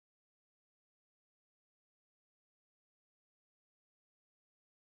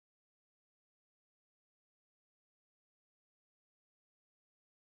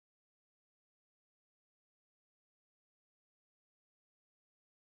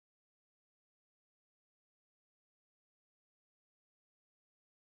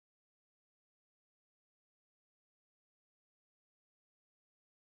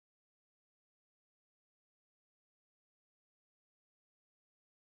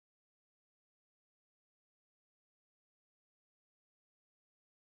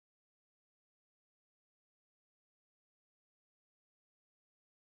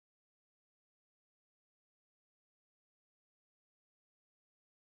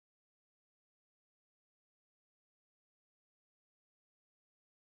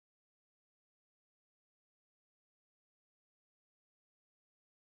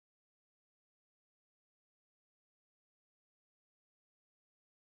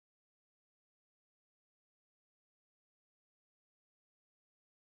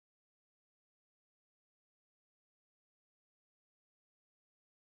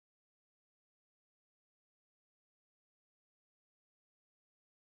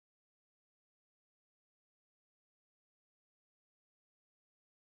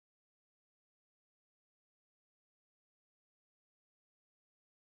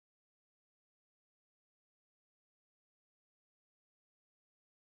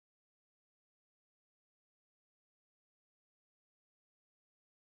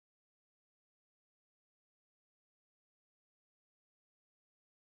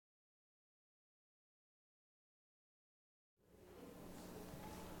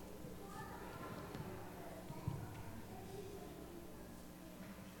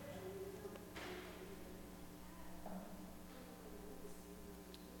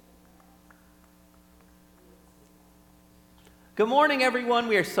Good morning, everyone.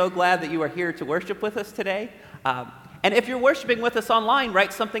 We are so glad that you are here to worship with us today. And if you're worshiping with us online,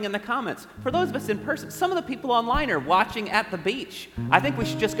 write something in the comments. For those of us in person, some of the people online are watching at the beach. I think we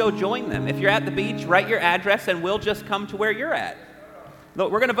should just go join them. If you're at the beach, write your address and we'll just come to where you're at.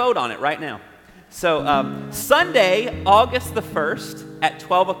 Look, we're going to vote on it right now. So Sunday, August the 1st at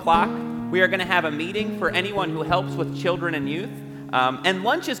 12 o'clock, we are going to have a meeting for anyone who helps with children and youth. And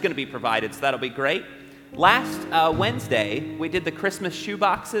lunch is going to be provided, so that'll be great. Last Wednesday, we did the Christmas shoe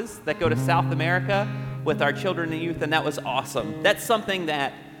boxes that go to South America with our children and youth, and that was awesome. That's something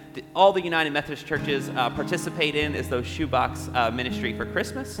that all the United Methodist churches participate in, is those shoebox ministry for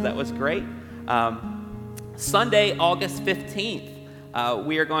Christmas. That was great. Sunday, August 15th,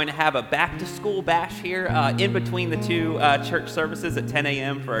 we are going to have a back-to-school bash here in between the two church services at 10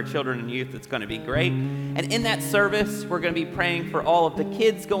 a.m. for our children and youth. It's going to be great. And in that service, we're going to be praying for all of the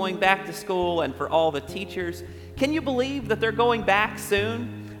kids going back to school and for all the teachers. Can you believe that they're going back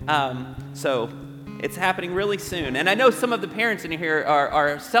soon? So it's happening really soon. And I know some of the parents in here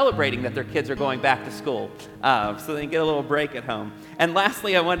are celebrating that their kids are going back to school, so they can get a little break at home. And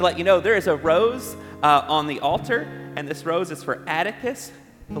lastly, I wanted to let you know there is a rose on the altar, and this rose is for Atticus,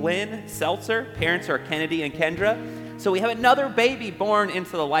 Lynn, Seltzer. Parents are Kennedy and Kendra. So we have another baby born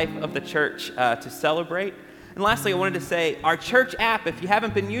into the life of the church to celebrate. And lastly, I wanted to say our church app, if you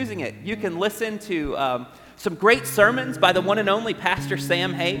haven't been using it, you can listen to some great sermons by the one and only Pastor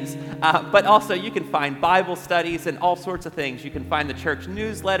Sam Hayes, but also you can find Bible studies and all sorts of things. You can find the church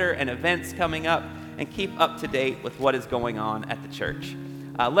newsletter and events coming up and keep up to date with what is going on at the church.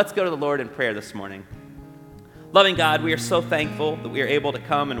 Let's go to the Lord in prayer this morning. Loving God, we are so thankful that we are able to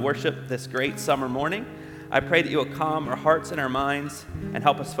come and worship this great summer morning. I pray that you will calm our hearts and our minds and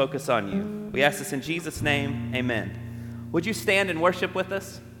help us focus on you. We ask this in Jesus' name, amen. Would you stand and worship with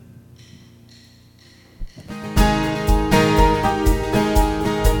us?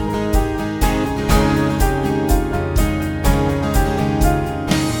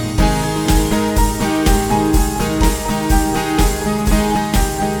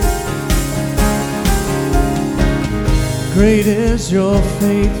 Great is your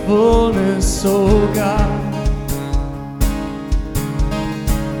faithfulness, O God.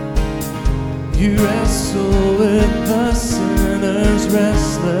 You wrestle with the sinner's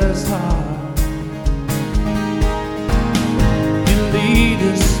restless heart. You lead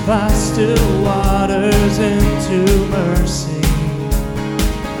us by still waters into mercy,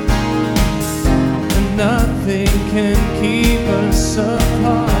 and nothing can keep us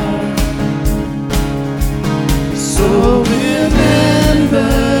apart. So remember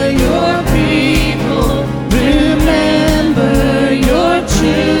your people, remember your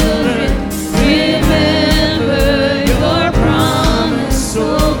children, remember your promise,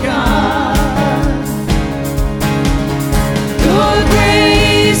 oh God. Your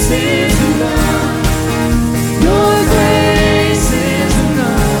grace is enough, your grace is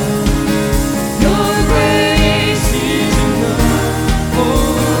enough, your grace is enough for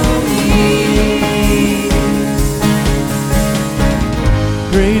me.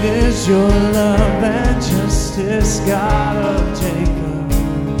 Great is your love and justice, God of Jacob.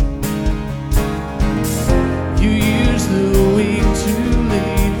 You use the weak to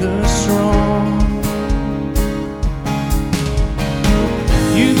lead the strong.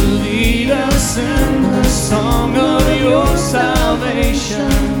 You lead us in the song of your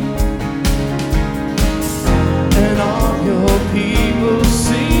salvation, and all your people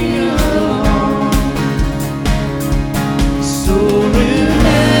sing along. So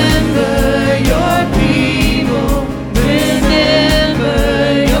remember your people, remember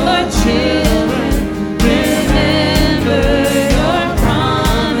your children, remember your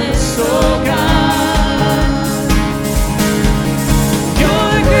promise, oh God.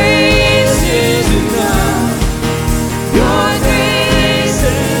 Your grace is enough,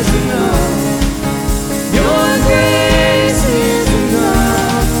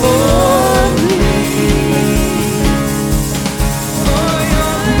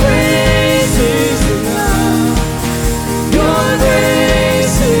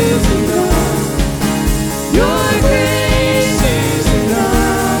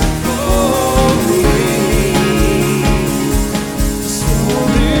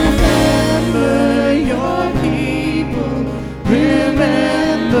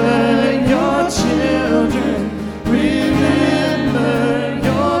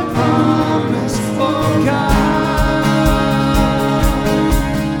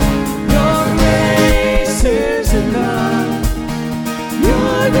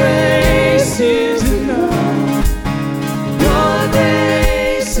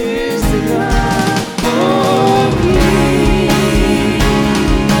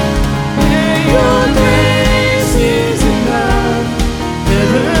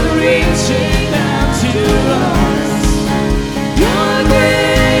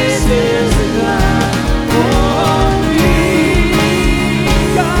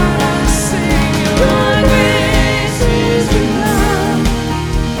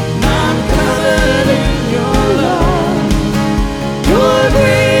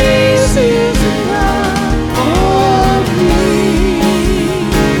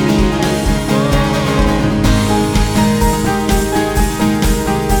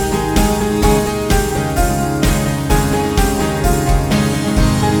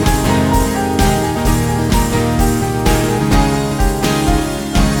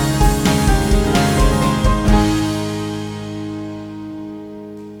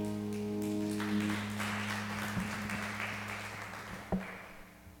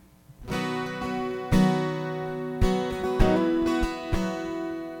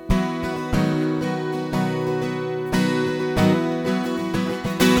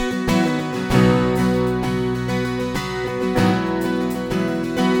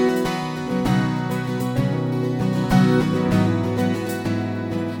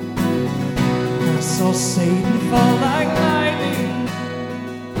 saw Satan fall like lightning.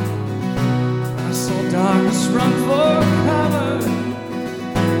 I saw darkness run for cover.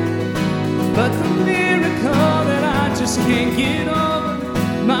 But the miracle that I just can't get over,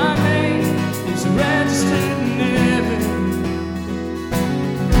 my name is registered in heaven.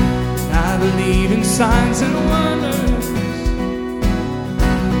 I believe in signs and wonders.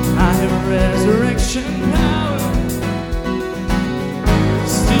 I have resurrection power.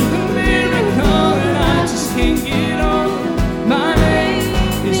 Still the miracle that I just can't get over, my name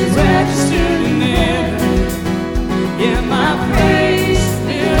is registered in heaven. Yeah, my praise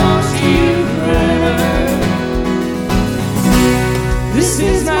belongs to you forever. This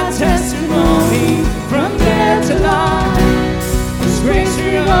is my testimony from death to life. This grace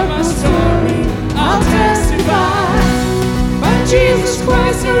throughout my story, I'll testify. By Jesus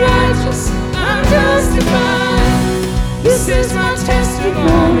Christ the righteous, I'm justified. This is my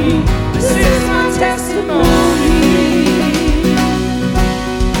testimony. This is my testimony.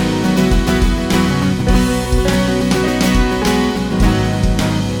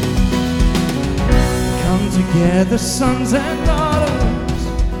 Come together, sons and daughters,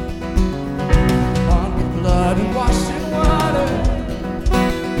 bought with blood and washed in water.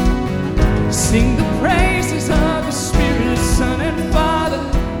 Sing the praises of the Spirit, Son, and Father.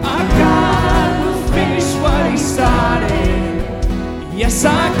 Our God will finish what He started. Yes,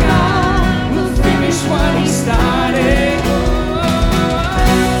 our God will finish what He started.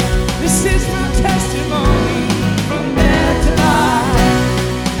 This is my testimony from death to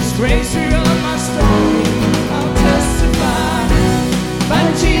life. His grace throughout my story, I'll testify. By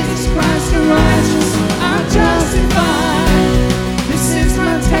Jesus Christ the righteous, I'm justified. This is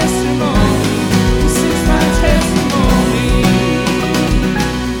my testimony. This is my testimony.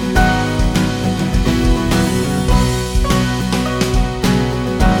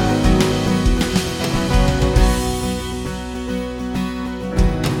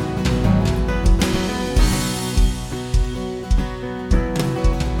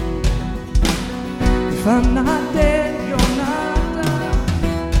 If I'm not dead, you're not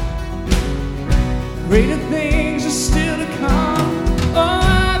done. Greater things are still to come. Oh,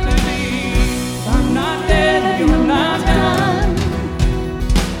 I believe. If I'm not dead, you're not done.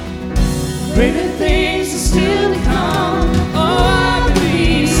 Greater things are still to come. Oh, I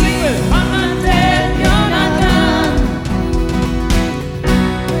believe. Sing with it. I'm not dead, you're not done.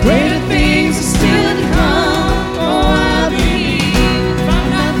 Greater things are still to come. Oh, I believe. If I'm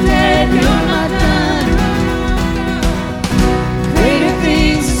not dead, you're not done. Greater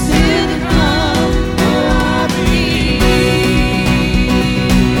things are still to come. Oh, I believe.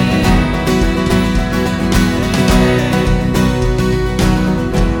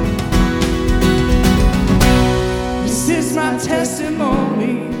 This is my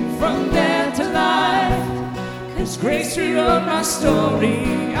testimony from death to life. His grace rewrote my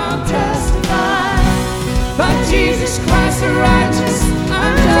story, I'll testify. By Jesus Christ the righteous,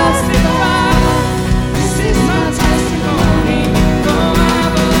 I'm justified. This is my testimony, oh, I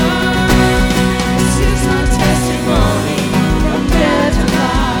believe. This is my testimony from death to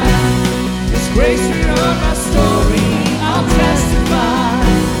life. His grace rewrote my story, I'll testify.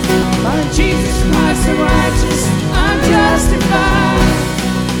 By Jesus Christ the righteous, I'm justified.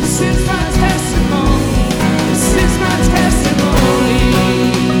 This is my testimony. This is my testimony.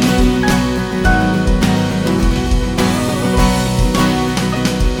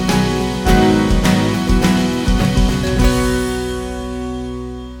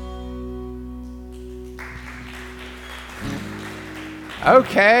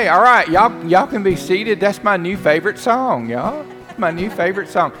 Okay, all right, y'all can be seated. That's my new favorite song, y'all. My new favorite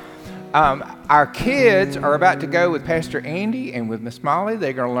song. Our kids are about to go with Pastor Andy and with Miss Molly.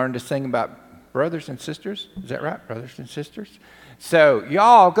 They're going to learn to sing about brothers and sisters. Is that right? Brothers and sisters. So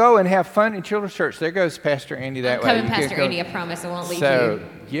y'all go and have fun in Children's Church. There goes Pastor Andy that way. I'm coming, Pastor Andy. I promise I won't leave you. So,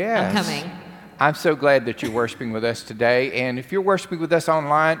 yes. I'm coming. I'm so glad that you're worshiping with us today. And if you're worshiping with us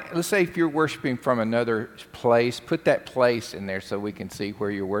online, let's say if you're worshiping from another place, put that place in there so we can see where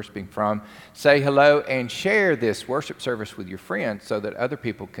you're worshiping from. Say hello and share this worship service with your friends so that other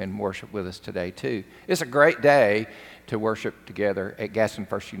people can worship with us today too. It's a great day to worship together at Gaston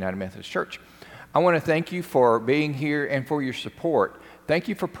First United Methodist Church. I want to thank you for being here and for your support. Thank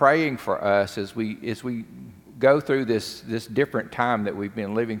you for praying for us as we go through this different time that we've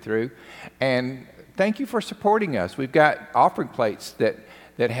been living through. And thank you for supporting us. We've got offering plates that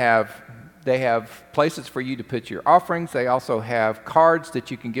have places for you to put your offerings. They also have cards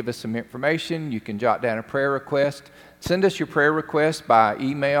that you can give us some information. You can jot down a prayer request. Send us your prayer request by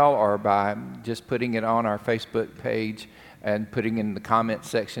email or by just putting it on our Facebook page and putting it in the comments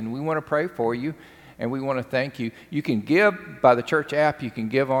section. We want to pray for you and we want to thank you. You can give by the church app, you can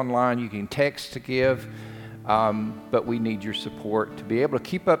give online, you can text to give, but we need your support to be able to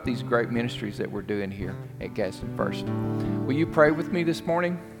keep up these great ministries that we're doing here at Gadsden First. Will you pray with me this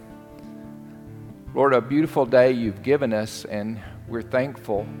morning? Lord, a beautiful day you've given us, and we're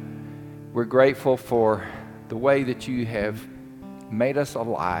thankful. We're grateful for the way that you have made us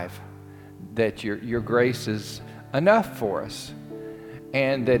alive, that your grace is enough for us,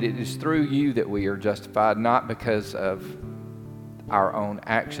 and that it is through you that we are justified, not because of our own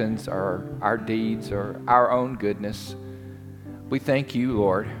actions or our deeds or our own goodness. We thank you,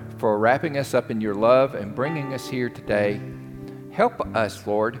 Lord, for wrapping us up in your love and bringing us here today. Help us,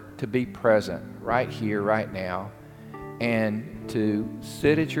 Lord, to be present right here, right now, and to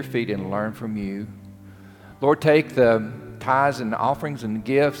sit at your feet and learn from you. Lord, take the tithes and offerings and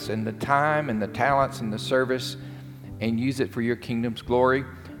gifts and the time and the talents and the service and use it for your kingdom's glory.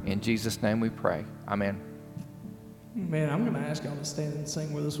 In Jesus' name we pray. Amen. Man, I'm going to ask y'all to stand and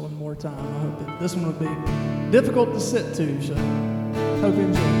sing with us one more time. I hope that this one will be difficult to sit to, so hope you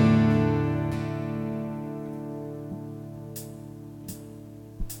enjoy.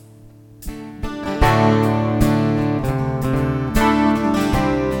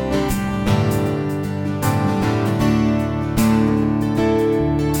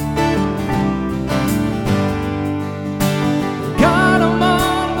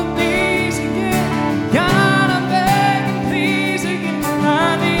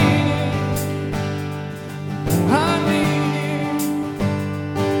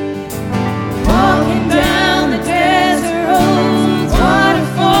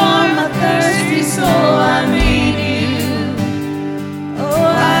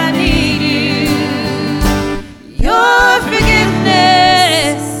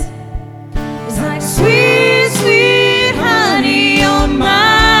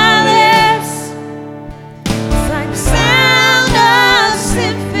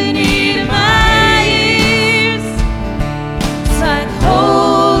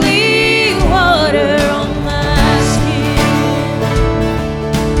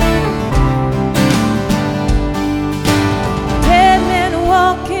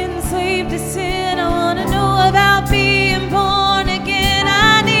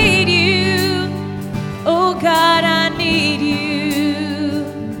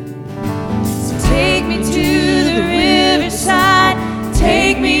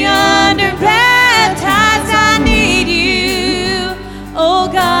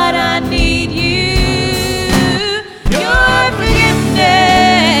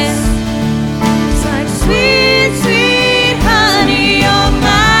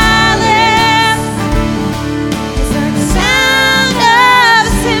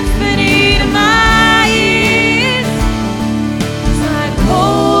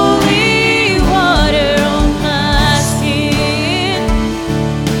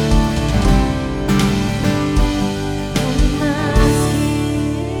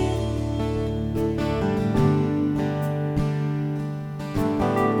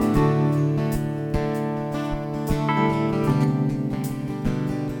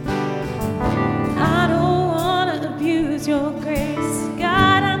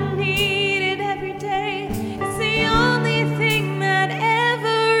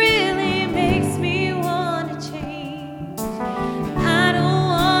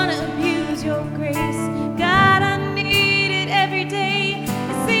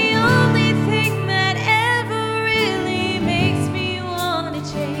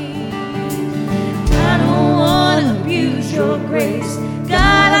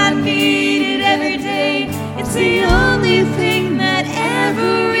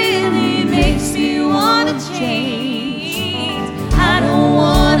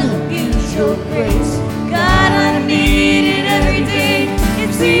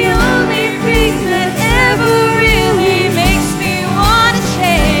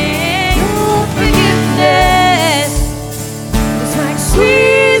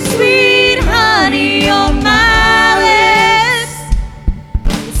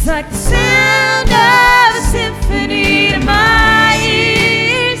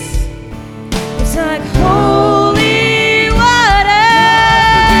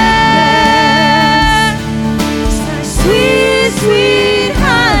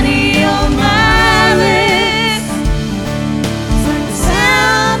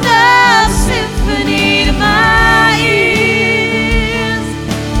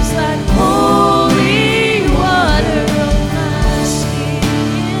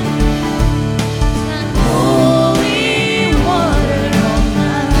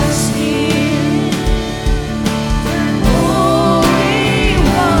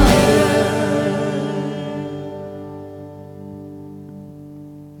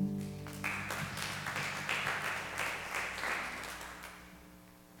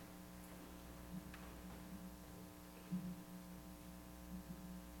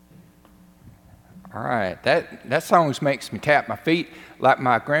 All right, that song makes me tap my feet like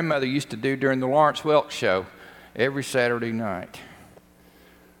my grandmother used to do during the Lawrence Welk show every Saturday night.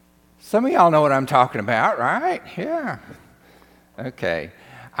 Some of y'all know what I'm talking about, right? Yeah. Okay.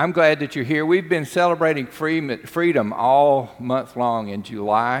 I'm glad that you're here. We've been celebrating freedom all month long in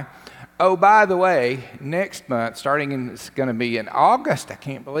July. Oh, by the way, next month, it's going to be in August. I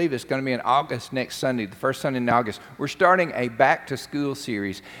can't believe it's going to be in August next Sunday, the first Sunday in August. We're starting a back-to-school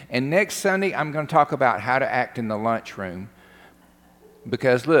series. And next Sunday, I'm going to talk about how to act in the lunchroom.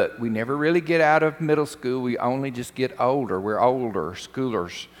 Because, look, we never really get out of middle school. We only just get older. We're older.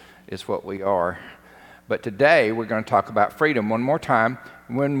 Schoolers is what we are. But today, we're going to talk about freedom one more time.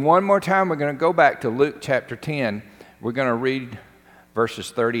 We're going to go back to Luke chapter 10. We're going to read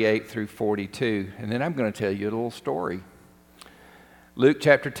verses 38 through 42, and then I'm going to tell you a little story. Luke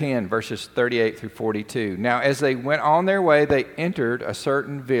chapter 10, verses 38 through 42. Now, as they went on their way, they entered a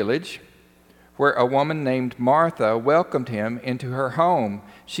certain village where a woman named Martha welcomed him into her home.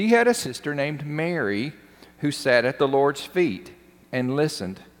 She had a sister named Mary who sat at the Lord's feet and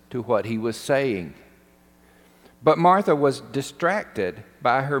listened to what he was saying. But Martha was distracted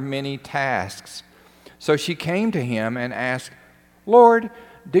by her many tasks. So she came to him and asked, "Lord,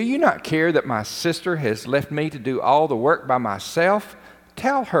 do you not care that my sister has left me to do all the work by myself?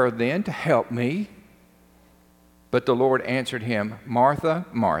 Tell her then to help me." But the Lord answered him, "Martha,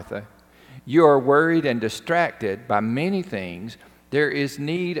 Martha, you are worried and distracted by many things. There is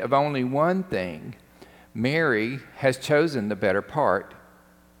need of only one thing. Mary has chosen the better part,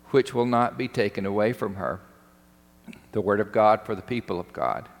 which will not be taken away from her." The word of God for the people of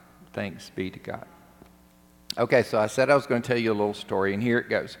God. Thanks be to God. Okay, so I said I was going to tell you a little story, and here it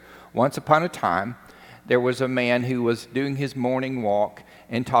goes. Once upon a time, there was a man who was doing his morning walk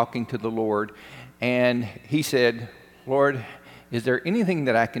and talking to the Lord, and he said, "Lord, is there anything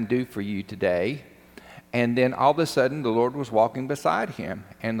that I can do for you today?" And then all of a sudden, the Lord was walking beside him,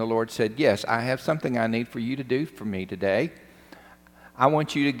 and the Lord said, "Yes, I have something I need for you to do for me today. I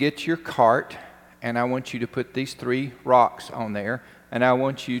want you to get your cart, and I want you to put these 3 rocks on there, and I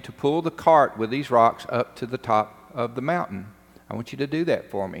want you to pull the cart with these rocks up to the top of the mountain. I want you to do that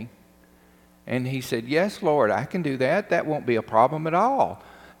for me." And he said, "Yes, Lord, I can do that. That won't be a problem at all."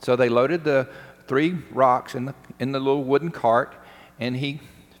 So they loaded the 3 rocks in the little wooden cart, and he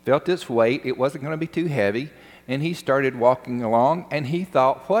felt its weight. It wasn't going to be too heavy, and he started walking along, and he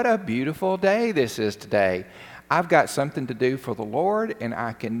thought, what a beautiful day this is today. I've got something to do for the Lord, and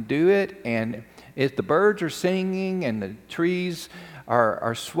I can do it, and if the birds are singing and the trees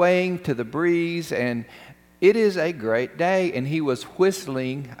are swaying to the breeze, and it is a great day, and he was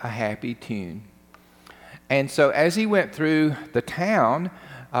whistling a happy tune. And so as he went through the town,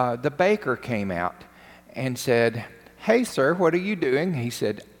 the baker came out and said, "Hey, sir, what are you doing?" He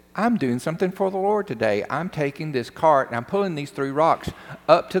said, "I'm doing something for the Lord today. I'm taking this cart, and I'm pulling these 3 rocks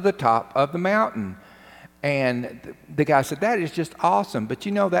up to the top of the mountain." And the guy said, "That is just awesome, but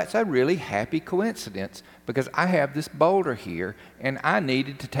you know, that's a really happy coincidence because I have this boulder here and I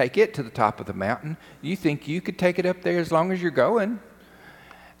needed to take it to the top of the mountain. You think you could take it up there as long as you're going?"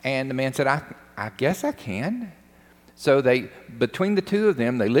 And the man said, I guess I can." So between the 2 of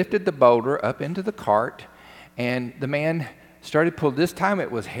them, they lifted the boulder up into the cart, and the man started pulling. This time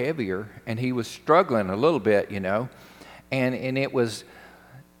it was heavier, and he was struggling a little bit, you know, and it was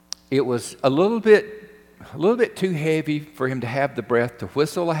a little bit too heavy for him to have the breath to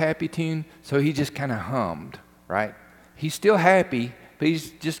whistle a happy tune, so he just kind of hummed, right? He's still happy, but he's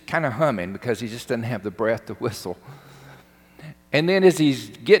just kind of humming because he just doesn't have the breath to whistle. And then as he's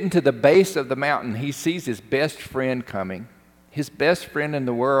getting to the base of the mountain, he sees his best friend coming, his best friend in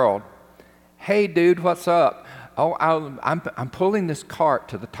the world. "Hey, dude, what's up?" "Oh, I'm pulling this cart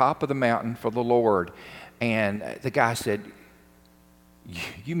to the top of the mountain for the Lord." And the guy said,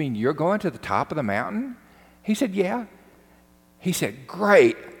 "You mean you're going to the top of the mountain?" He said, "Yeah." He said,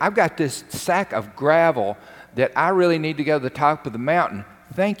 "Great, I've got this sack of gravel that I really need to go to the top of the mountain.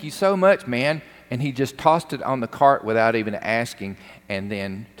 Thank you so much, man." And he just tossed it on the cart without even asking, and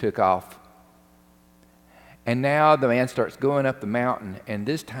then took off. And now the man starts going up the mountain, and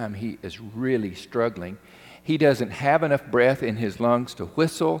this time he is really struggling. He doesn't have enough breath in his lungs to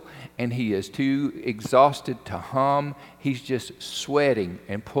whistle, and he is too exhausted to hum. He's just sweating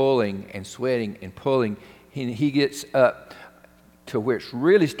and pulling and sweating and pulling. He gets up to where it's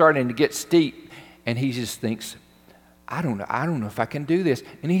really starting to get steep, and he just thinks, I don't know if I can do this.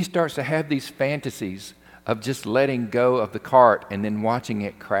 And he starts to have these fantasies of just letting go of the cart and then watching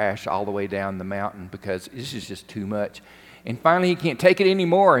it crash all the way down the mountain because this is just too much. And finally he can't take it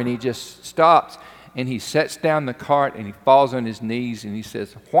anymore, and he just stops, and he sets down the cart and he falls on his knees and he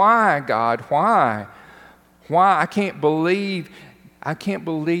says, "Why, God, why? Why? I can't believe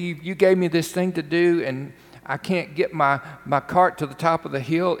you gave me this thing to do, and I can't get my cart to the top of the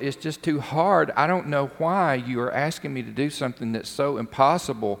hill. It's just too hard. I don't know why you are asking me to do something that's so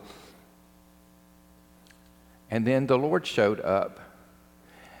impossible." And then the Lord showed up.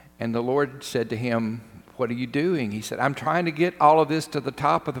 And the Lord said to him, "What are you doing?" He said, "I'm trying to get all of this to the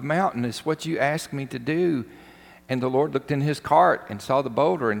top of the mountain. It's what you asked me to do." And the Lord looked in his cart and saw the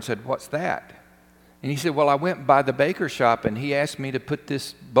boulder and said, "What's that?" And he said, "Well, I went by the baker shop and he asked me to put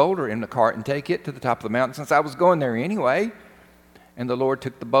this boulder in the cart and take it to the top of the mountain since I was going there anyway." And the Lord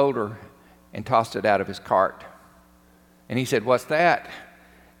took the boulder and tossed it out of his cart. And he said, "What's that?"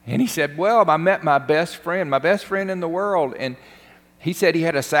 And he said, "Well, I met my best friend in the world, and he said he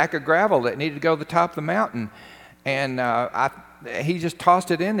had a sack of gravel that needed to go to the top of the mountain. And he just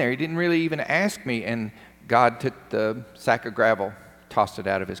tossed it in there. He didn't really even ask me." And God took the sack of gravel, tossed it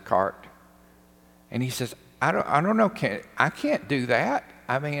out of his cart. And he says, I don't know, I can't do that.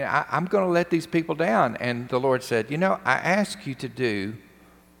 I mean, I'm going to let these people down." And the Lord said, "You know, I ask you to do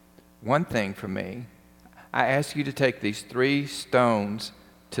one thing for me. I ask you to take these 3 stones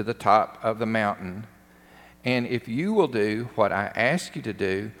to the top of the mountain. And if you will do what I ask you to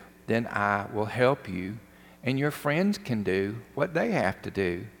do, then I will help you. And your friends can do what they have to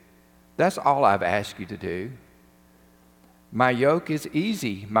do. That's all I've asked you to do. My yoke is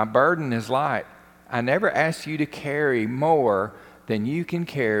easy. My burden is light. I never asked you to carry more than you can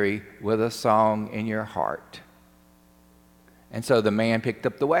carry with a song in your heart." And so the man picked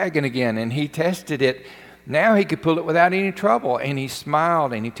up the wagon again and he tested it. Now he could pull it without any trouble. And he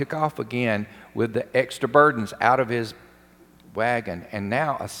smiled and he took off again with the extra burdens out of his wagon. And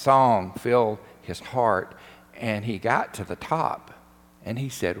now a song filled his heart. And he got to the top and he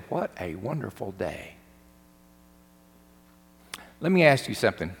said, "What a wonderful day." Let me ask you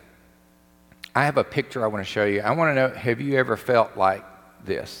something. I have a picture I want to show you. I want to know, have you ever felt like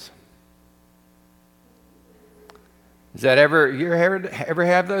this? Is that you ever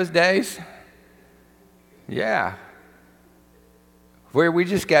have those days? Yeah. Where we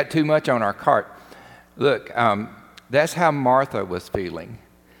just got too much on our cart. Look, that's how Martha was feeling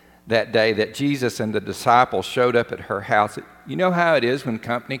that day that Jesus and the disciples showed up at her house. You know how it is when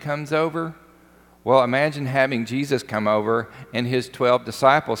company comes over? Well, imagine having Jesus come over and his 12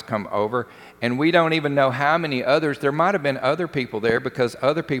 disciples come over, and we don't even know how many others. There might have been other people there because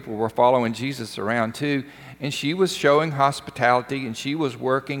other people were following Jesus around too, and she was showing hospitality, and she was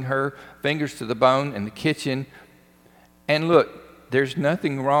working her fingers to the bone in the kitchen. And look, there's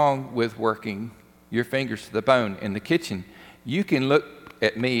nothing wrong with working your fingers to the bone in the kitchen. You can look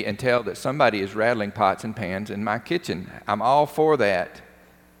at me and tell that somebody is rattling pots and pans in my kitchen. I'm all for that.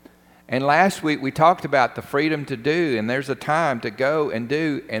 And last week we talked about the freedom to do, and there's a time to go and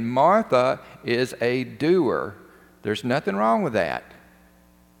do, and Martha is a doer. There's nothing wrong with that.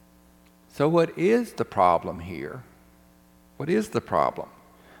 So what is the problem here? What is the problem?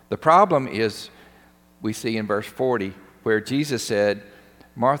 The problem is, we see in verse 40, where Jesus said,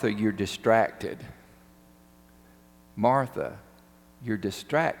 "Martha, you're distracted. Martha, you're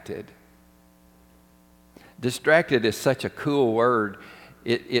distracted." Distracted is such a cool word.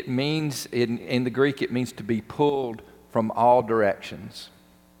 It means, in the Greek, it means to be pulled from all directions.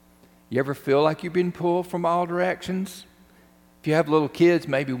 You ever feel like you've been pulled from all directions? If you have little kids,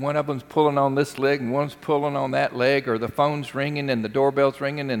 maybe one of them's pulling on this leg and one's pulling on that leg, or the phone's ringing and the doorbell's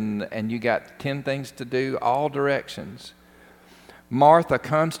ringing and you got 10 things to do, all directions. Martha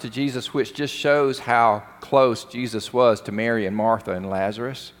comes to Jesus, which just shows how close Jesus was to Mary and Martha and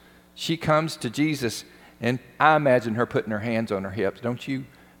Lazarus. She comes to Jesus, and I imagine her putting her hands on her hips. Don't you,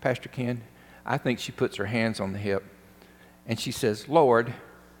 Pastor Ken? I think she puts her hands on the hip. And she says, "Lord,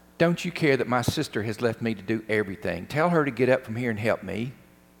 don't you care that my sister has left me to do everything? Tell her to get up from here and help me."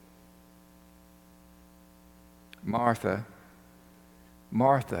 Martha,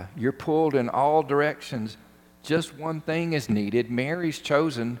 Martha, you're pulled in all directions. Just one thing is needed. Mary's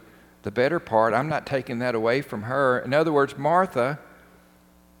chosen the better part. I'm not taking that away from her. In other words, Martha,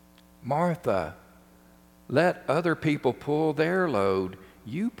 let other people pull their load.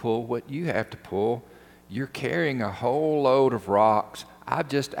 You pull what you have to pull. You're carrying a whole load of rocks. I've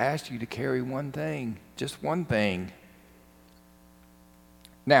just asked you to carry one thing, just one thing.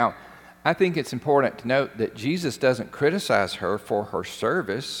 Now, I think it's important to note that Jesus doesn't criticize her for her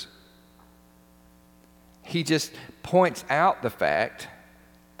service. He just points out the fact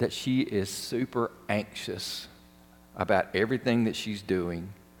that she is super anxious about everything that she's doing,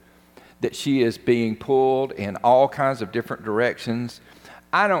 that she is being pulled in all kinds of different directions.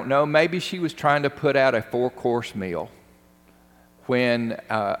 I don't know, maybe she was trying to put out a 4-course meal when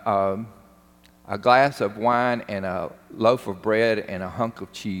a glass of wine and a loaf of bread and a hunk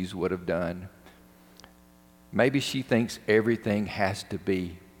of cheese would have done. Maybe she thinks everything has to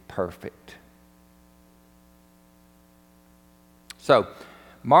be perfect. So,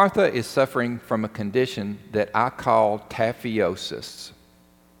 Martha is suffering from a condition that I call taphiosis.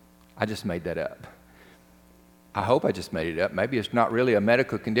 I just made that up. I hope I just made it up. Maybe it's not really a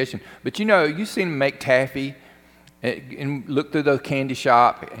medical condition. But you know, you've seen them make taffy and look through the candy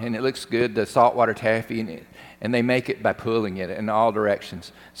shop, and it looks good, the saltwater taffy, and they make it by pulling it in all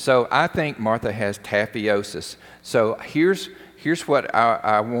directions. So I think Martha has taphiosis. So here's what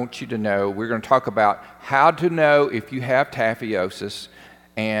I want you to know. We're going to talk about how to know if you have taphiosis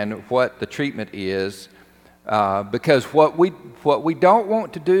and what the treatment is. Because what we don't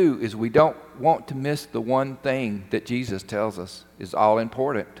want to do is we don't want to miss the one thing that Jesus tells us is all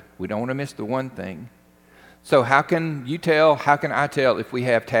important. We don't want to miss the one thing. So how can you tell, how can I tell if we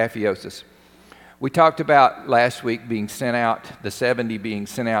have taphiosis? We talked about last week being sent out, the 70 being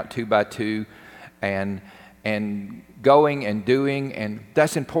sent out 2 by 2, and going and doing, and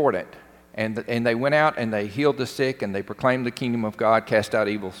that's important. And they went out and they healed the sick and they proclaimed the kingdom of God, cast out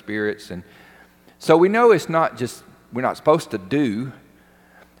evil spirits. And so we know it's not just, we're not supposed to do.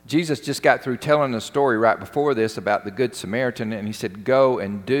 Jesus just got through telling a story right before this about the Good Samaritan, and he said, go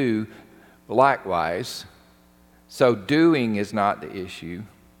and do likewise. So doing is not the issue.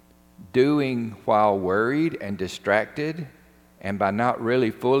 Doing while worried and distracted and by not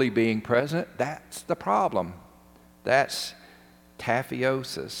really fully being present, that's the problem. That's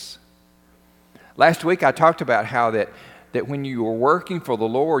taphiosis. Last week I talked about how that when you are working for the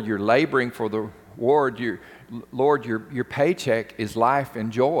Lord, you're laboring for the Lord, your paycheck is life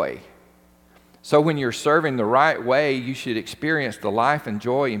and joy. So when you're serving the right way, you should experience the life and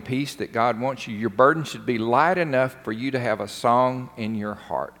joy and peace that God wants you. Your burden should be light enough for you to have a song in your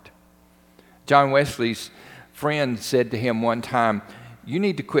heart. John Wesley's friend said to him one time, you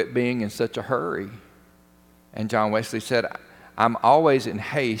need to quit being in such a hurry. And John Wesley said, I'm always in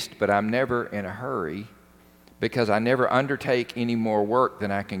haste, but I'm never in a hurry, because I never undertake any more work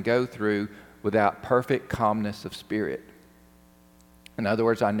than I can go through without perfect calmness of spirit. In other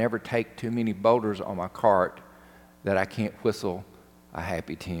words, I never take too many boulders on my cart that I can't whistle a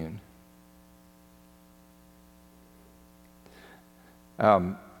happy tune.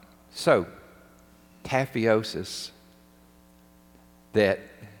 So, taphiosis, that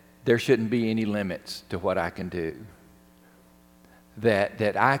there shouldn't be any limits to what I can do.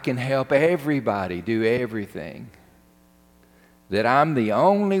 That I can help everybody do everything. That I'm the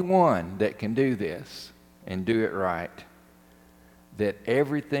only one that can do this and do it right. That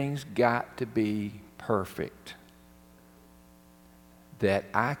everything's got to be perfect. That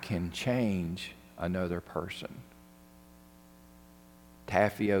I can change another person.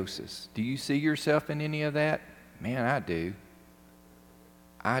 Taphiosis. Do you see yourself in any of that? Man, I do.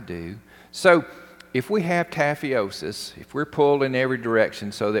 I do. So, if we have taphiosis, if we're pulled in every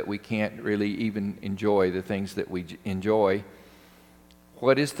direction so that we can't really even enjoy the things that we enjoy,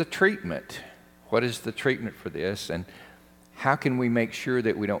 what is the treatment? What is the treatment for this? And how can we make sure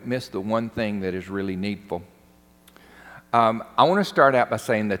that we don't miss the one thing that is really needful? I want to start out by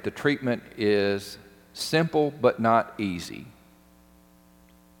saying that the treatment is simple but not easy.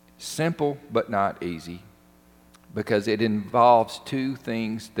 Simple but not easy, because it involves two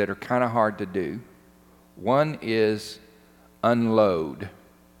things that are kind of hard to do. One is unload.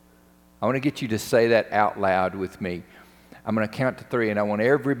 I want to get you to say that out loud with me. I'm going to count to 3, and I want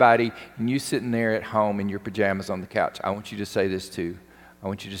everybody, and you sitting there at home in your pajamas on the couch, I want you to say this too. I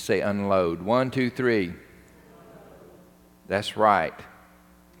want you to say unload. 1, 2, 3. That's right.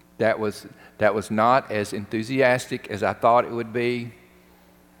 That was not as enthusiastic as I thought it would be.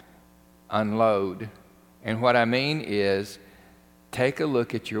 Unload. And what I mean is, take a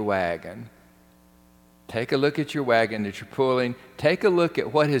look at your wagon. Take a look at your wagon that you're pulling. Take a look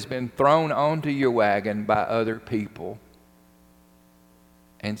at what has been thrown onto your wagon by other people,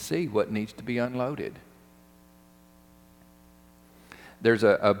 and see what needs to be unloaded. There's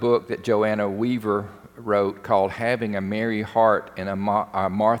a book that Joanna Weaver wrote called Having a Merry Heart in a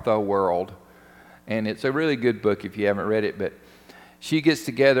Martha World. And it's a really good book if you haven't read it, but she gets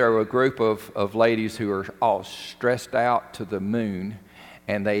together a group of ladies who are all stressed out to the moon,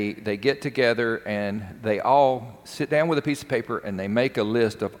 and they get together and they all sit down with a piece of paper and they make a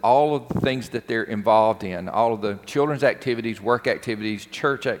list of all of the things that they're involved in, all of the children's activities, work activities,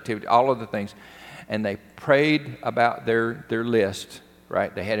 church activities, all of the things. And they prayed about their list,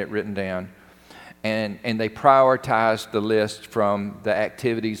 right? They had it written down. and they prioritized the list from the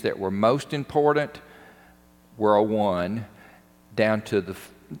activities that were most important were a 1 down to the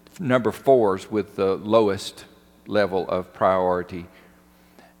number 4s with the lowest level of priority.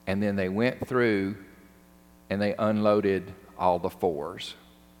 And then they went through and they unloaded all the 4s.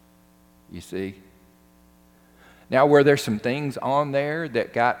 You see? Now, were there some things on there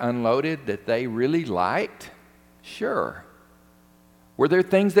that got unloaded that they really liked? Sure. Were there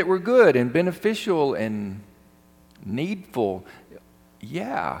things that were good and beneficial and needful?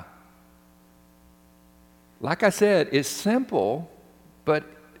 Yeah. Like I said, it's simple, but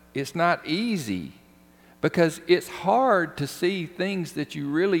it's not easy because it's hard to see things that you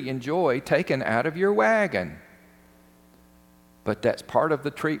really enjoy taken out of your wagon. But that's part of the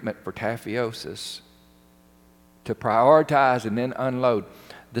treatment for tafiosis, to prioritize and then unload.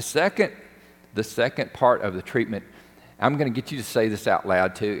 The second part of the treatment, I'm going to get you to say this out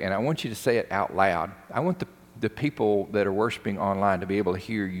loud too, and I want you to say it out loud. I want the people that are worshiping online to be able to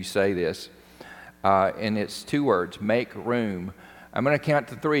hear you say this. And it's 2 words, make room. I'm going to count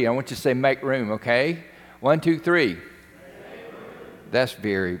to 3. I want you to say make room, okay? 1, 2, 3. That's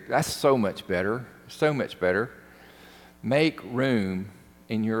so much better, so much better. Make room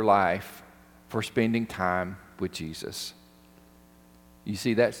in your life for spending time with Jesus. You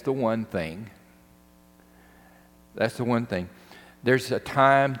see, that's the one thing. That's the one thing. There's a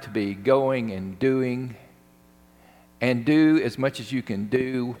time to be going and doing, and do as much as you can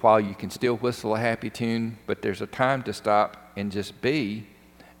do while you can still whistle a happy tune, but there's a time to stop and just be.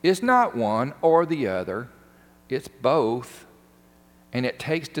 It's not one or the other. It's both. And it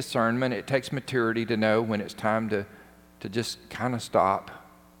takes discernment. It takes maturity to know when it's time to just kind of stop.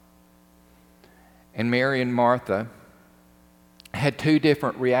 And Mary and Martha had 2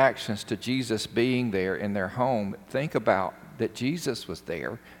 different reactions to Jesus being there in their home. Think about that Jesus was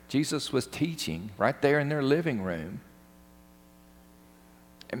there. Jesus was teaching right there in their living room.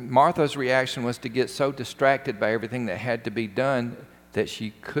 And Martha's reaction was to get so distracted by everything that had to be done that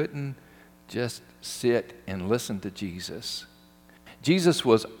she couldn't just sit and listen to Jesus. Jesus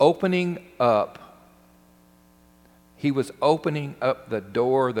was opening up. He was opening up the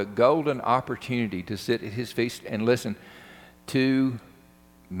door, the golden opportunity to sit at his feet and listen to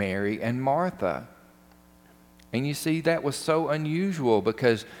Mary and Martha. And you see, that was so unusual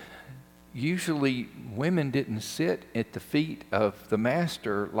because usually women didn't sit at the feet of the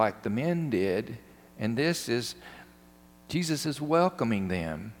master like the men did. And Jesus is welcoming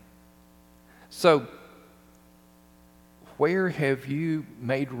them. So, where have you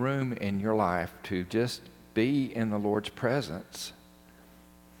made room in your life to just be in the Lord's presence?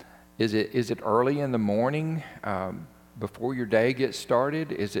 Is it early in the morning before your day gets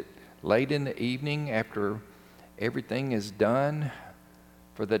started? Is it late in the evening after everything is done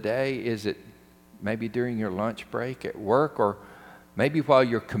for the day? Is it maybe during your lunch break at work, or maybe while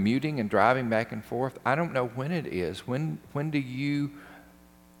you're commuting and driving back and forth? I don't know when it is. When do you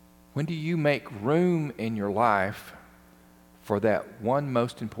make room in your life for that one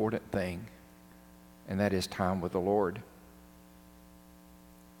most important thing, and that is time with the Lord?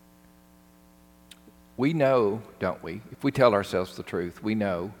 We know, don't we, if we tell ourselves the truth, we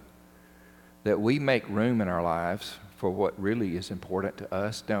know that we make room in our lives for what really is important to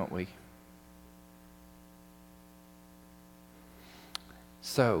us, don't we?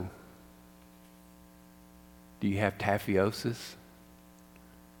 So, do you have tafiosis?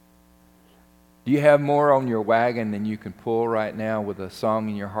 Do you have more on your wagon than you can pull right now with a song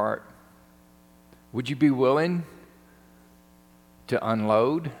in your heart? Would you be willing to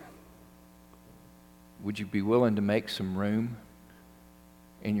unload? Would you be willing to make some room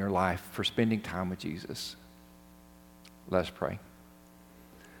in your life for spending time with Jesus? Let's pray.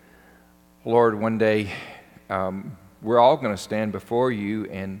 Lord, one day we're all going to stand before you,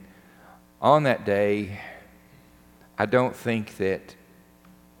 and on that day, I don't think that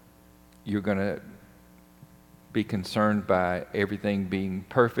you're going to be concerned by everything being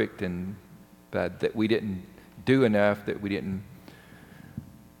perfect and that we didn't do enough, that we didn't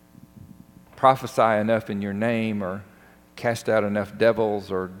prophesy enough in your name or cast out enough devils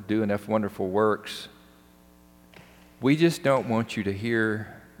or do enough wonderful works. We just don't want to hear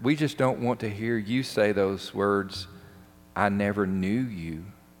you say those words, I never knew you.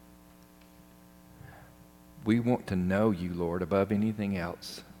 We want to know you, Lord, above anything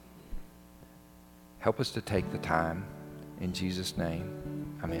else. Help us to take the time. In Jesus'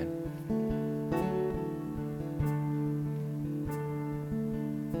 name, amen.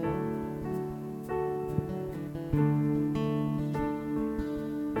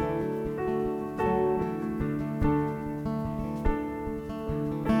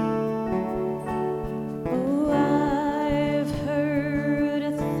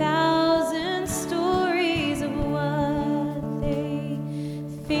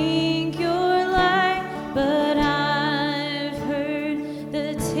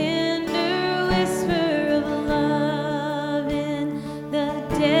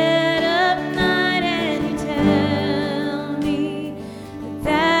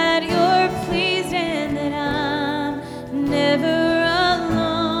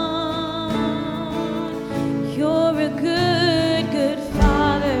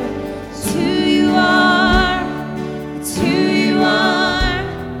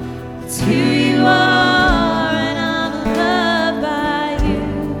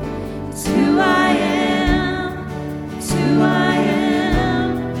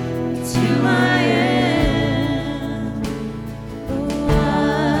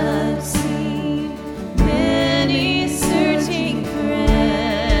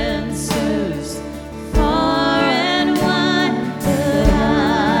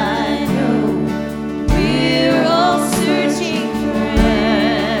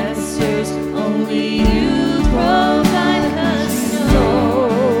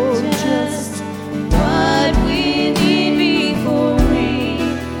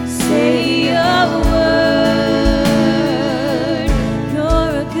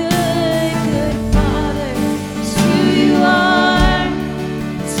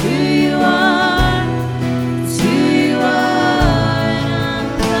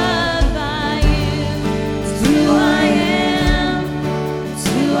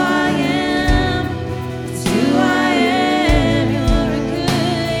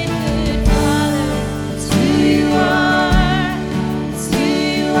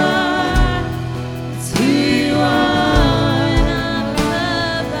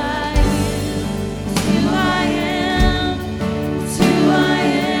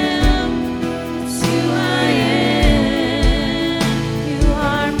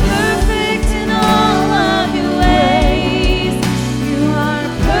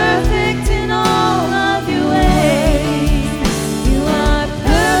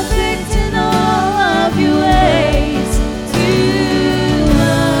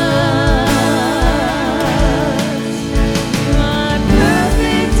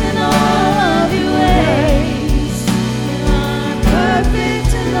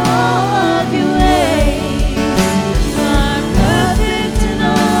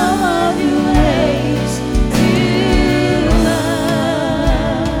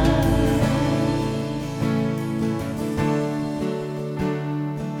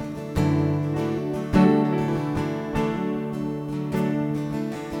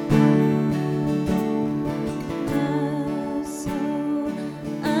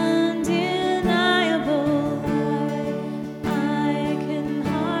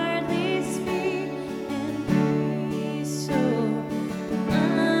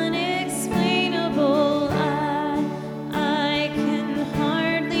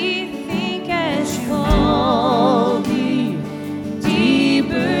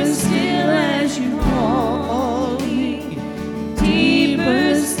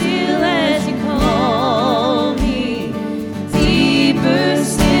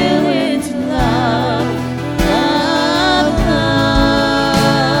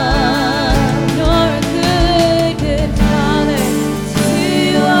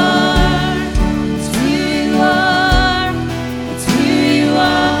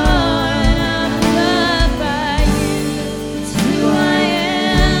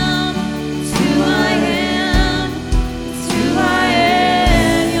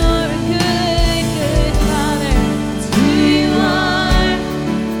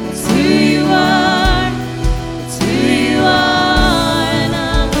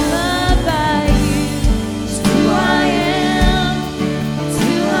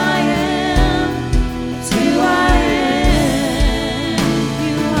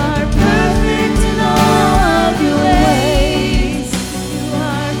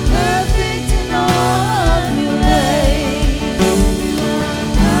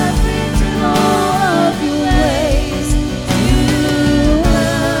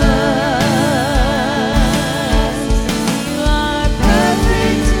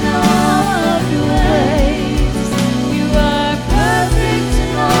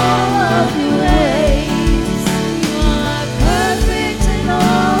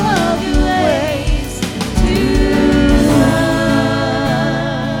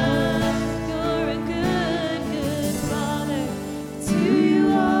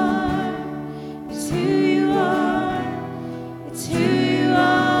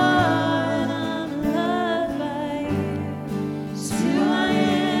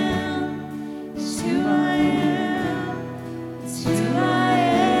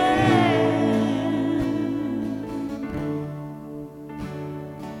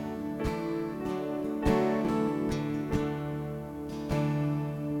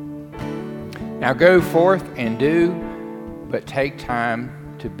 Now go forth and do, but take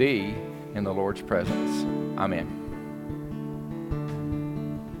time to be in the Lord's presence. Amen.